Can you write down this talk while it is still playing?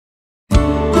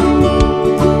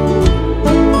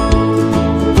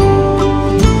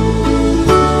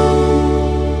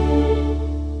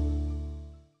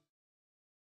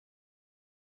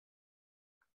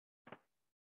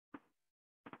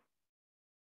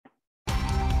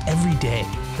Every day,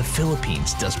 the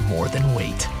Philippines does more than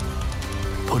wait,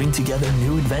 putting together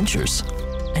new adventures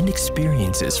and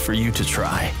experiences for you to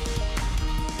try.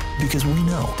 Because we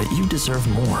know that you deserve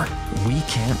more, we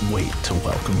can't wait to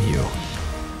welcome you.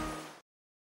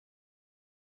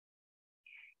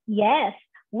 Yes,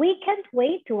 we can't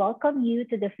wait to welcome you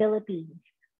to the Philippines.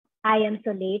 I am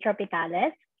Soleil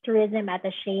Tropicales, Tourism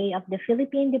Attaché of the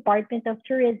Philippine Department of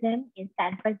Tourism in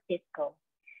San Francisco.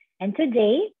 And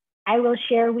today, I will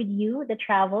share with you the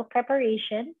travel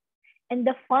preparation and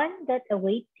the fun that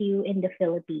awaits you in the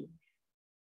Philippines.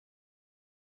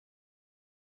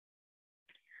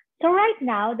 So right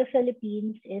now, the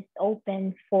Philippines is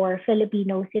open for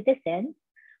Filipino citizens,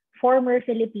 former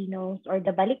Filipinos or the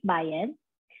balikbayan,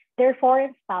 their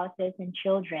foreign spouses and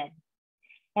children.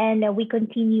 And we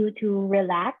continue to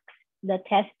relax the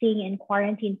testing and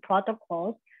quarantine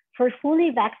protocols for fully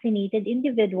vaccinated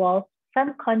individuals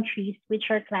from countries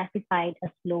which are classified as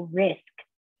low risk.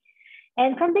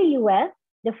 And from the US,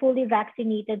 the fully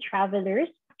vaccinated travelers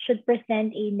should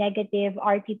present a negative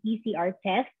RT-PCR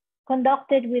test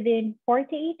conducted within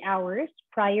 48 hours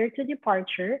prior to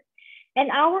departure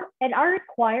and are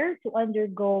required to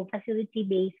undergo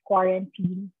facility-based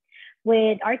quarantine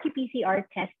with RT-PCR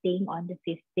testing on the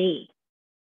 5th day.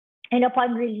 And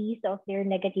upon release of their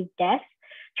negative test,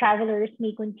 travelers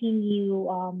may continue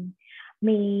a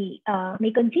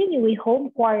home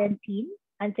quarantine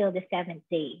until the 7th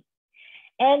day.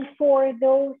 And for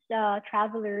those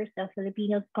travelers,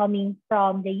 Filipinos coming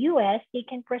from the US, they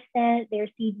can present their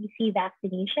CDC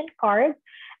vaccination cards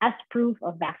as proof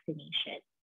of vaccination.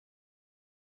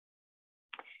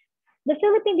 The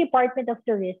Philippine Department of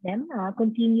Tourism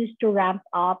continues to ramp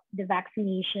up the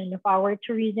vaccination of our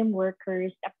tourism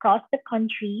workers across the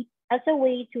country as a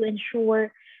way to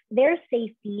ensure their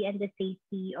safety and the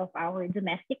safety of our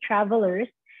domestic travelers,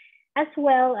 as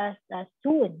well as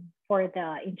soon for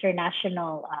the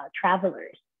international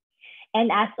travelers.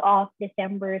 And as of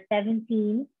December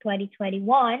 17,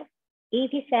 2021,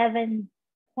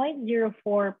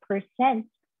 87.04%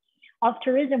 of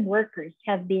tourism workers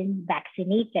have been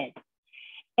vaccinated.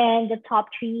 And the top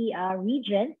three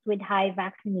regions with high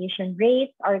vaccination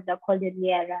rates are the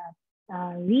Cordillera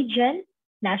region,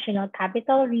 National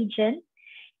Capital Region,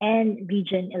 and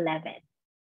Region 11.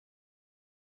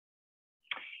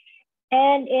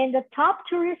 And in the top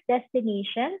tourist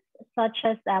destinations, such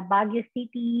as Baguio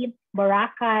City,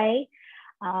 Boracay,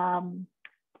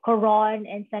 Coron,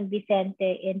 and San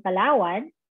Vicente in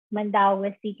Palawan,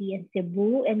 Mandaue City in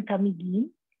Cebu, and Camiguin,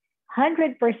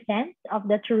 100% of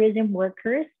the tourism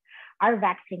workers are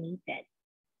vaccinated.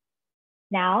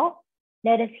 Now,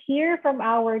 let us hear from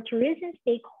our tourism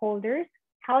stakeholders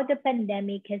how the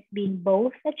pandemic has been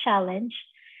both a challenge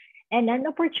and an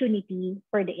opportunity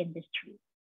for the industry.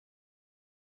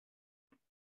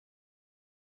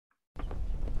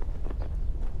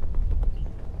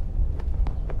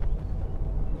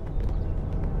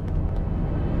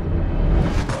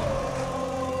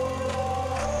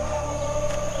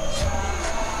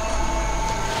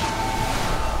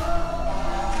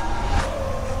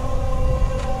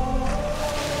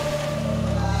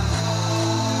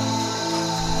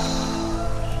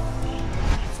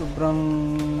 Sobrang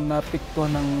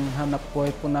napiktuhan ng hanap buhay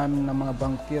po namin ng mga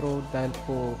bangkero dahil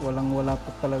po walang-wala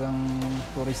po talagang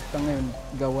turista ngayon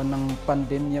gawa ng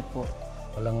pandemya po.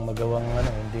 Walang magawang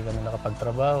hindi kami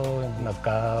nakapagtrabaho,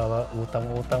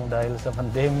 nagkautang-utang dahil sa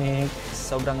pandemic.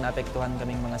 Sobrang naapektuhan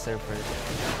kaming mga surfer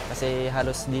kasi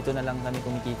halos dito na lang kami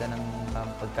kumikita ng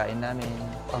pagkain namin.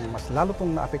 Ang mas lalo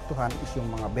pong naapektuhan is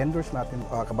yung mga vendors natin,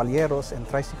 kabalyeros and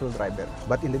tricycle driver.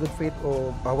 But in the good faith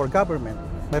of our government,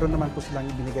 meron naman po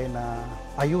silang ibinigay na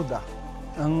ayuda.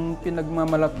 Ang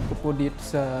pinagmamalaki ko po dito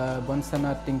sa bansa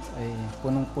natin ay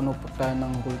punong-puno po tayo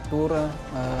ng kultura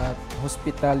at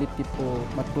hospitality po,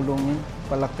 matulungin,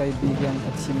 palakaibigan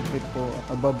at siyempre po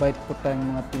mababait po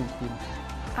tayong mga Pilipino.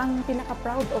 Ang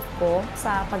pinaka-proud of ko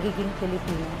sa pagiging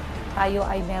Pilipino, tayo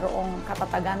ay merong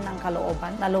katatagan ng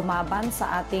kalooban na lumaban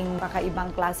sa ating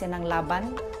kakaibang klase ng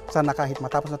laban. Sana kahit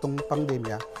matapos na itong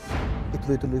pandemya,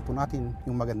 ituloy-tuloy po natin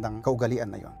yung magandang kaugalian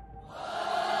na yon.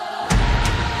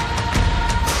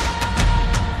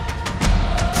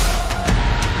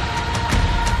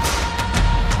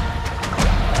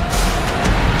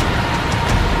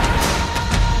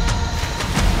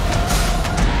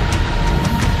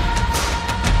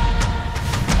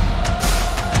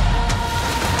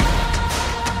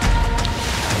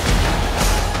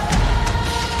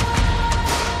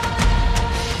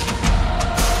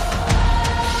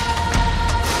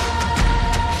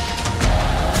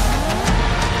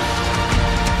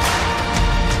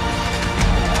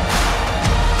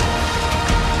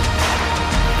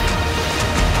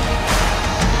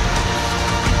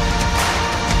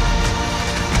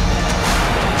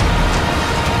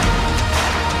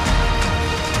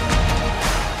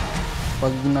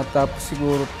 pag natapos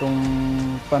siguro tong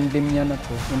pandemya na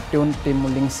to, unti-unti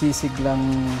muling sisiglang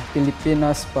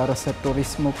Pilipinas para sa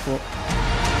turismo po.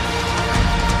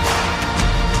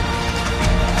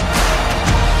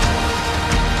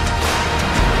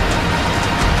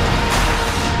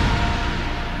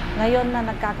 Ngayon na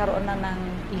nagkakaroon na ng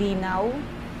linaw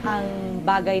ang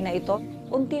bagay na ito,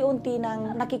 unti-unti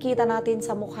nang nakikita natin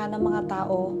sa mukha ng mga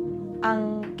tao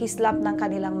ang kislap ng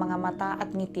kanilang mga mata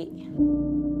at ngiti.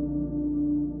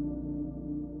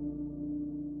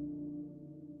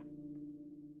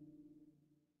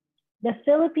 The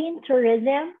Philippine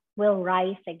tourism will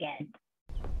rise again.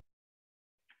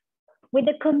 With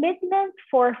the commitment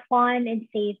for fun and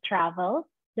safe travel,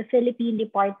 the Philippine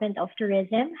Department of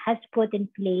Tourism has put in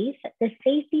place the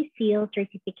Safety Seal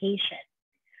certification.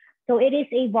 So it is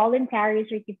a voluntary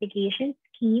certification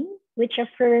scheme which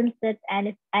affirms that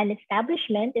an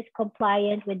establishment is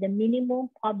compliant with the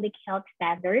minimum public health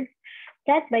standards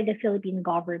set by the Philippine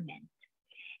government.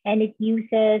 And it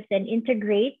uses and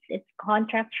integrates its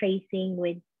contract tracing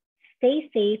with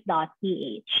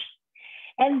staysafe.ph.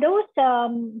 And those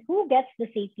who gets the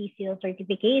Safety Seal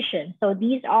certification, so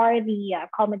these are the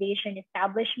accommodation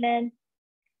establishments,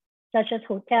 such as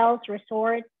hotels,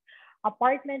 resorts,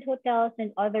 apartment hotels, and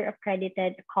other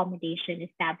accredited accommodation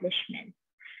establishments.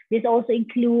 This also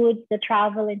includes the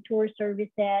travel and tour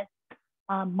services,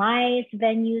 MICE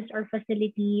venues or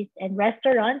facilities, and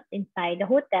restaurants inside the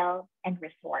hotel and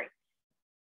resort.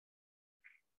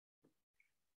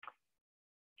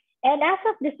 And as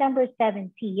of December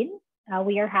 17,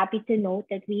 we are happy to note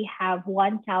that we have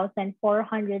 1,468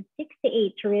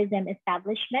 tourism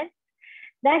establishments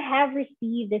that have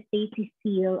received the Safety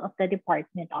Seal of the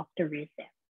Department of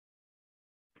Tourism.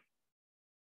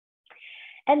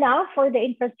 And now for the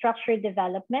infrastructure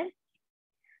development.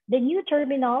 The new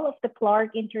terminal of the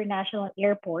Clark International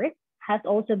Airport has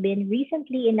also been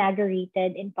recently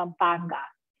inaugurated in Pampanga.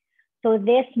 So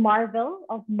this marvel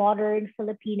of modern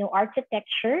Filipino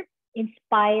architecture,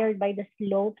 inspired by the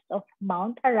slopes of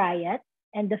Mount Arayat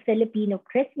and the Filipino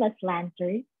Christmas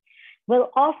lantern,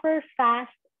 will offer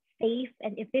fast, safe,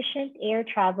 and efficient air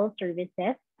travel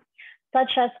services,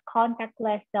 such as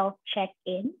contactless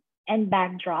self-check-in and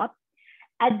bag drop,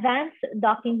 advanced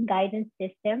docking guidance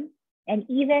system, and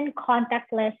even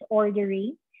contactless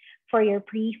ordering for your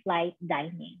pre-flight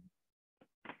dining.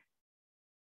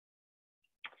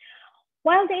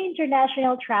 While the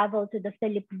international travel to the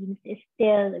Philippines is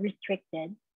still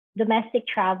restricted, domestic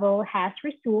travel has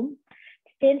resumed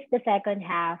since the second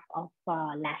half of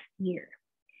last year.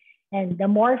 And the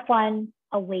More Fun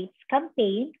Awaits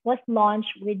campaign was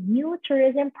launched with new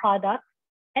tourism products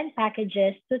and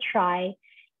packages to try,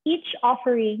 each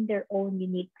offering their own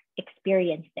unique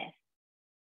experiences.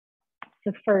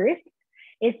 So first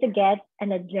is to get an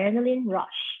adrenaline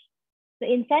rush. So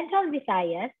in Central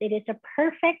Visayas, it is a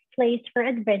perfect place for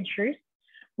adventures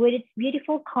with its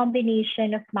beautiful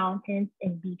combination of mountains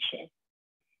and beaches.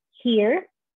 Here,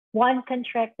 one can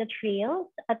trek the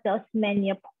trails at the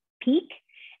Osmeña Peak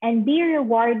and be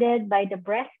rewarded by the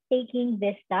breathtaking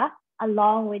vista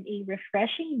along with a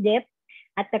refreshing dip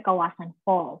at the Kawasan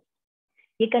Falls.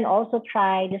 You can also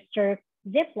try the surf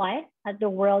zip line at the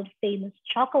world-famous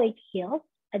Chocolate Hills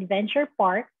Adventure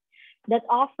Park that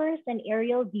offers an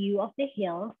aerial view of the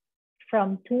hills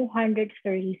from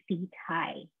 230 feet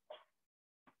high.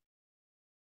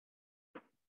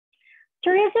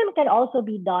 Tourism can also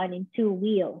be done in two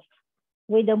wheels.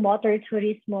 With the Motor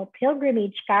Turismo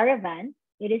Pilgrimage Caravan,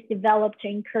 it is developed to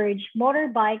encourage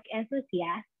motorbike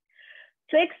enthusiasts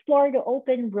to explore the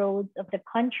open roads of the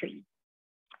country.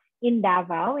 In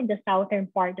Davao, in the southern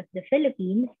part of the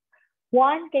Philippines,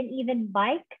 one can even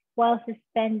bike while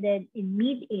suspended in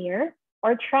mid-air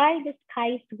or try the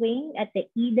sky swing at the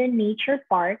Eden Nature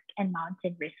Park and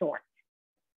Mountain Resort.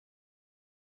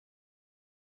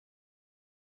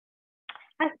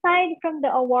 Aside from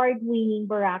the award-winning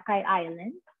Boracay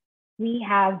Island, we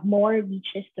have more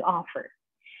beaches to offer.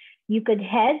 You could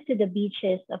head to the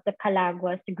beaches of the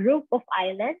Calaguas group of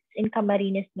islands in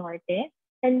Camarines Norte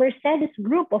and Mercedes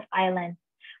group of islands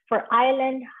for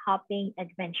island hopping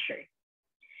adventures.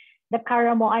 The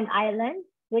Caramoan Island,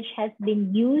 which has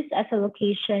been used as a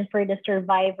location for the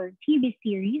Survivor TV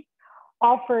series,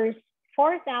 offers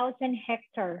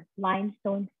 4,000-hectare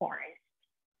limestone forest.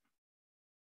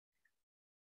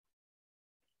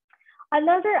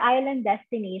 Another island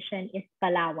destination is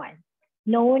Palawan,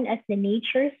 known as the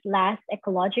nature's last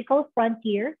ecological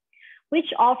frontier, which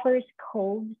offers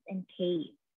coves and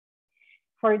caves.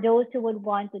 For those who would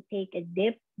want to take a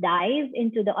deep dive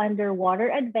into the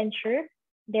underwater adventure,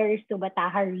 there is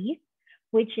Tubataha Reef,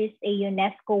 which is a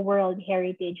UNESCO World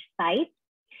Heritage Site,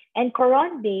 and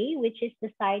Coron Bay, which is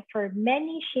the site for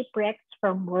many shipwrecks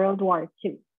from World War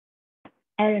II.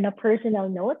 And on a personal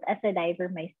note, as a diver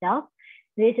myself,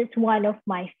 this is one of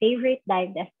my favorite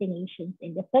dive destinations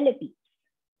in the Philippines.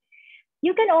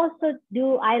 You can also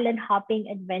do island hopping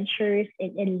adventures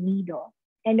in El Nido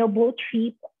and a boat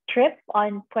trip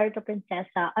on Puerto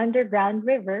Princesa Underground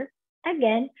River,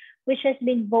 again, which has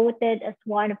been voted as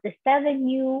one of the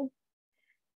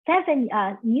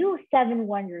new seven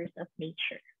wonders of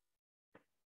nature.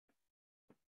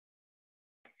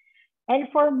 And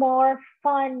for more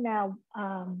fun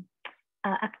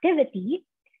activity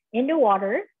in the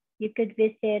water, you could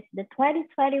visit the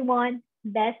 2021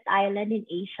 Best Island in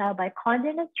Asia by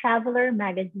Condé Nast Traveler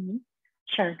magazine,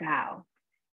 Siargao.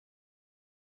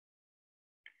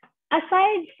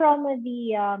 Aside from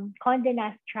the Condé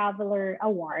Nast Traveler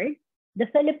Award, the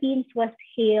Philippines was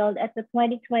hailed as the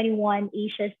 2021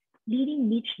 Asia's leading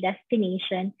beach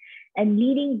destination and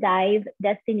leading dive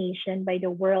destination by the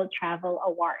World Travel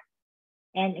Award.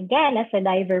 And again, as a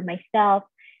diver myself,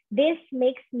 this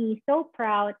makes me so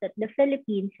proud that the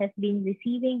Philippines has been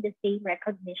receiving the same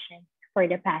recognition for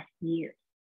the past years.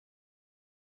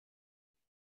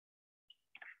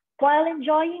 While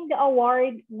enjoying the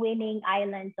award-winning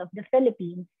islands of the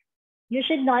Philippines, you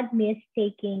should not miss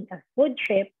taking a food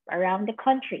trip around the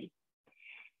country.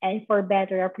 And for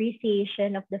better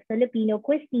appreciation of the Filipino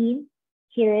cuisine,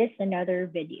 here is another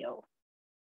video.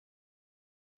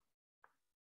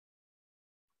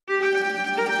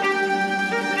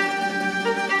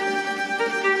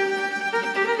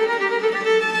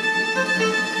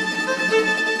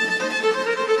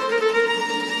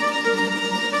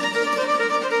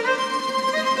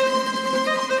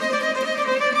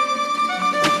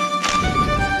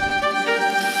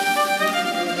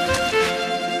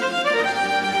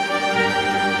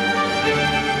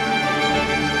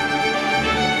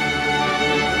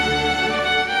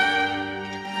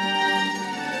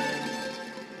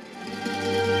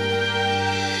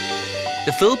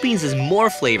 The Philippines has more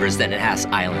flavors than it has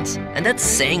islands, and that's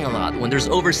saying a lot when there's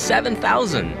over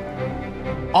 7,000.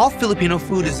 All Filipino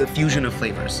food is a fusion of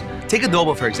flavors. Take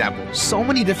adobo, for example. So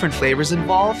many different flavors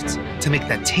involved to make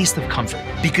that taste of comfort.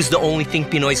 Because the only thing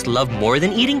Pinoys love more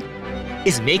than eating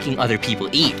is making other people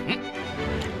eat.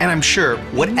 And I'm sure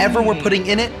whatever we're putting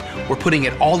in it, we're putting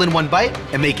it all in one bite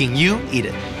and making you eat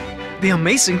it. The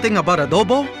amazing thing about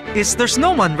adobo is there's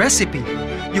no one recipe.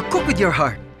 You cook with your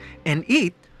heart and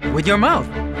eat with your mouth.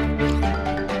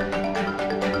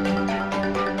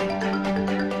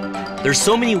 There's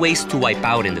so many ways to wipe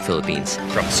out in the Philippines,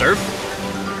 from serve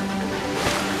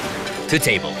to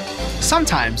table.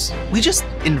 Sometimes we just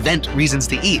invent reasons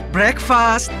to eat.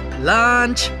 Breakfast,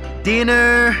 lunch,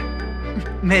 dinner,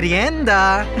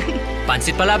 merienda.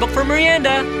 Pansit palabok for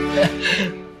merienda.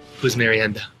 Who's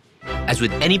merienda? As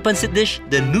with any pancit dish,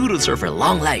 the noodles are for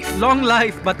long life. Long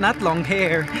life, but not long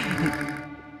hair.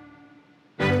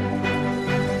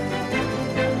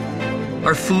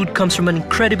 Our food comes from an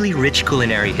incredibly rich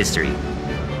culinary history.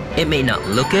 It may not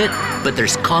look it, but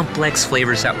there's complex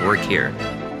flavors at work here.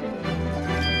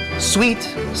 Sweet,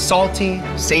 salty,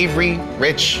 savory,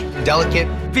 rich, delicate.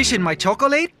 Fish in my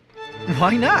chocolate?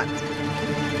 Why not?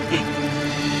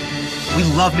 We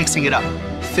love mixing it up.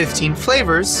 15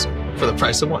 flavors for the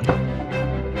price of one.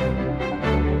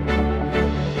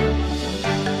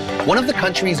 One of the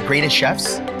country's greatest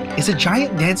chefs is a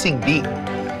giant dancing bee.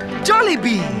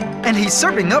 Jollibee! And he's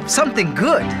serving up something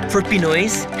good. For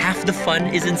Pinoys, half the fun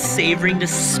is in savoring the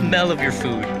smell of your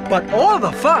food. But all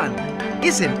the fun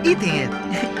is in eating it.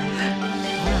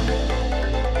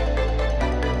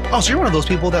 Oh, so you're one of those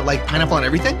people that like pineapple on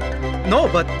everything? No,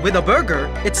 but with a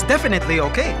burger, it's definitely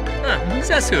okay.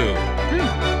 Says who?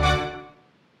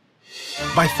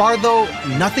 By far, though,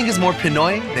 nothing is more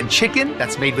Pinoy than chicken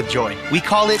that's made with joy. We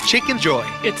call it Chicken Joy.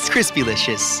 It's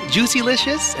crispy-licious,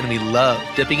 juicy-licious, and we love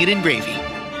dipping it in gravy.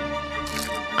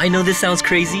 I know this sounds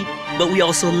crazy, but we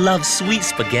also love sweet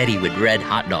spaghetti with red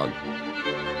hot dog.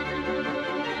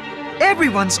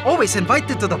 Everyone's always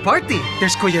invited to the party.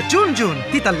 There's Kuya Junjun,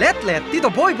 Tita Letlet,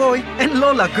 Tito Boy Boy, and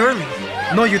Lola Girlie.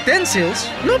 No utensils?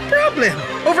 No problem.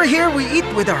 Over here, we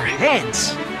eat with our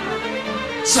hands.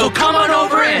 So come on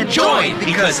over and join,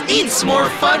 because eat's more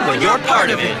fun when you're part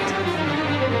of it.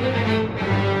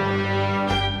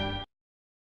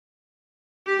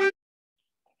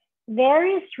 There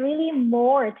is really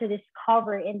more to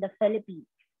discover in the Philippines,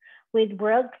 with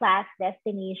world-class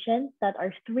destinations that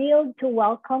are thrilled to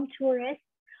welcome tourists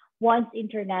once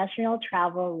international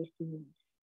travel resumes.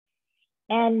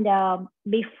 And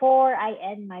before I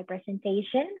end my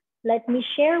presentation, let me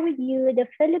share with you the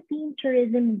Philippine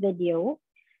tourism video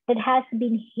that has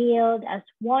been hailed as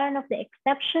one of the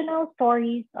exceptional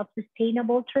stories of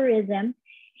sustainable tourism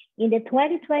in the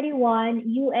 2021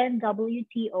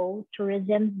 UNWTO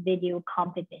Tourism Video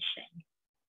Competition.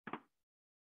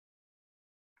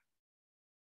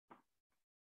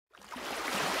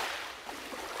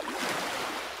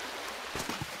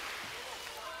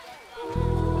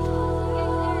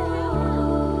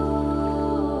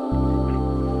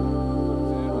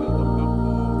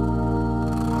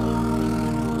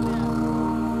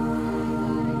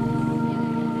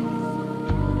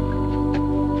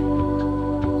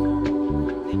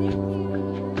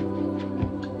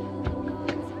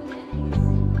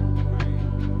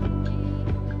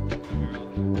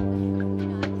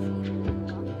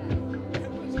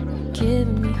 Give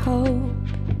me hope,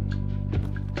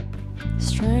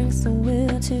 strength and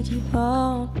will to keep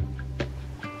on.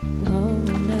 No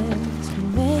one else can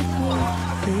make me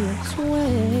feel this way,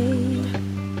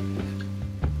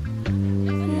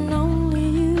 and only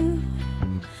you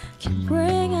can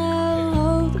bring out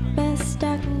all the best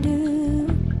I can do.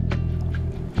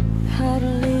 I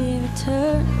believe it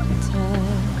turned the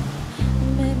tide,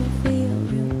 made me feel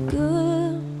real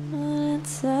good on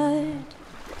inside.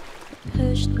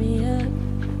 Pushed me up,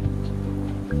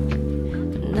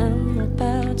 and I'm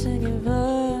about to give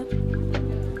up.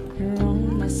 You're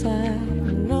on my side,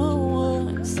 and no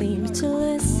one seems to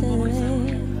listen.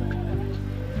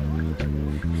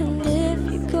 And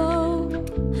if you go,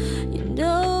 you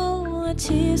know the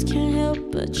tears can't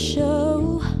help but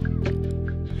show.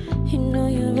 You know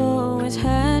you've always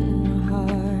had my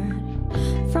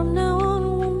heart. From now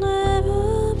on, we'll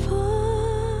never part.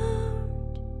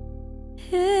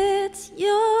 It's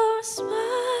your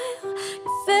smile,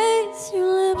 your face, your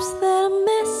lips that I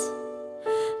miss.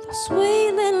 Those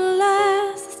sweet little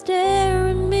lies that stare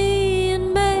at me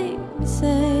and make me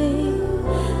say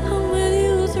I'm with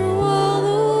you through all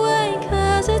the way.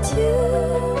 'Cause it's you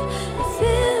that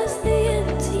fills the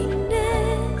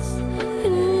emptiness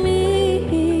in me,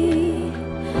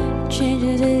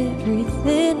 changes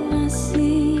everything I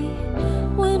see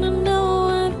when I know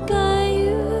I've got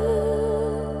you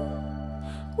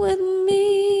with me.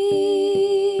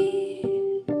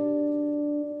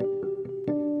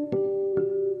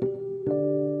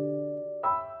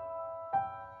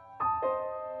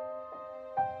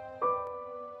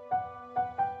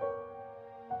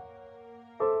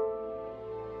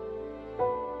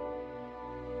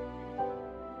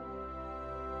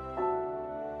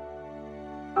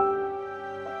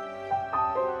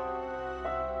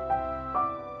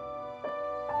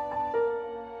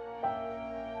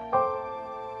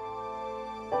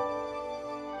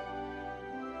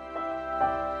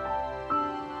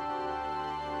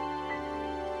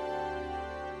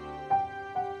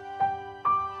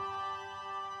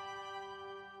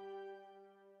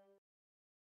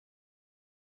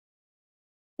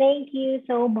 Thank you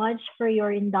so much for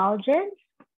your indulgence.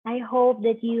 I hope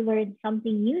that you learned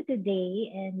something new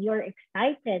today and you're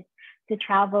excited to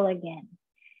travel again.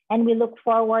 And we look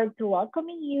forward to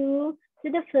welcoming you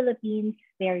to the Philippines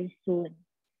very soon.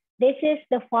 This is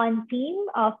the fun team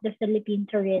of the Philippine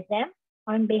Tourism.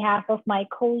 On behalf of my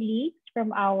colleagues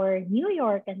from our New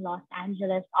York and Los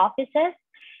Angeles offices,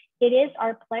 it is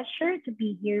our pleasure to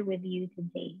be here with you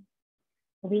today.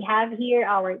 We have here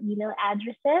our email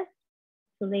addresses: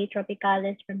 Soleil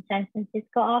Tropicales from San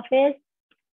Francisco office,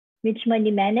 Richmond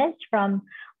Jimenez from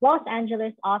Los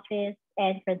Angeles office,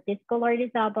 and Francisco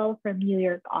Lourdizabal from New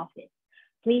York office.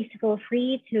 Please feel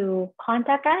free to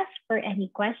contact us for any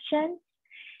questions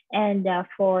and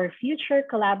for future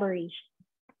collaboration.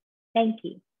 Thank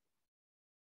you.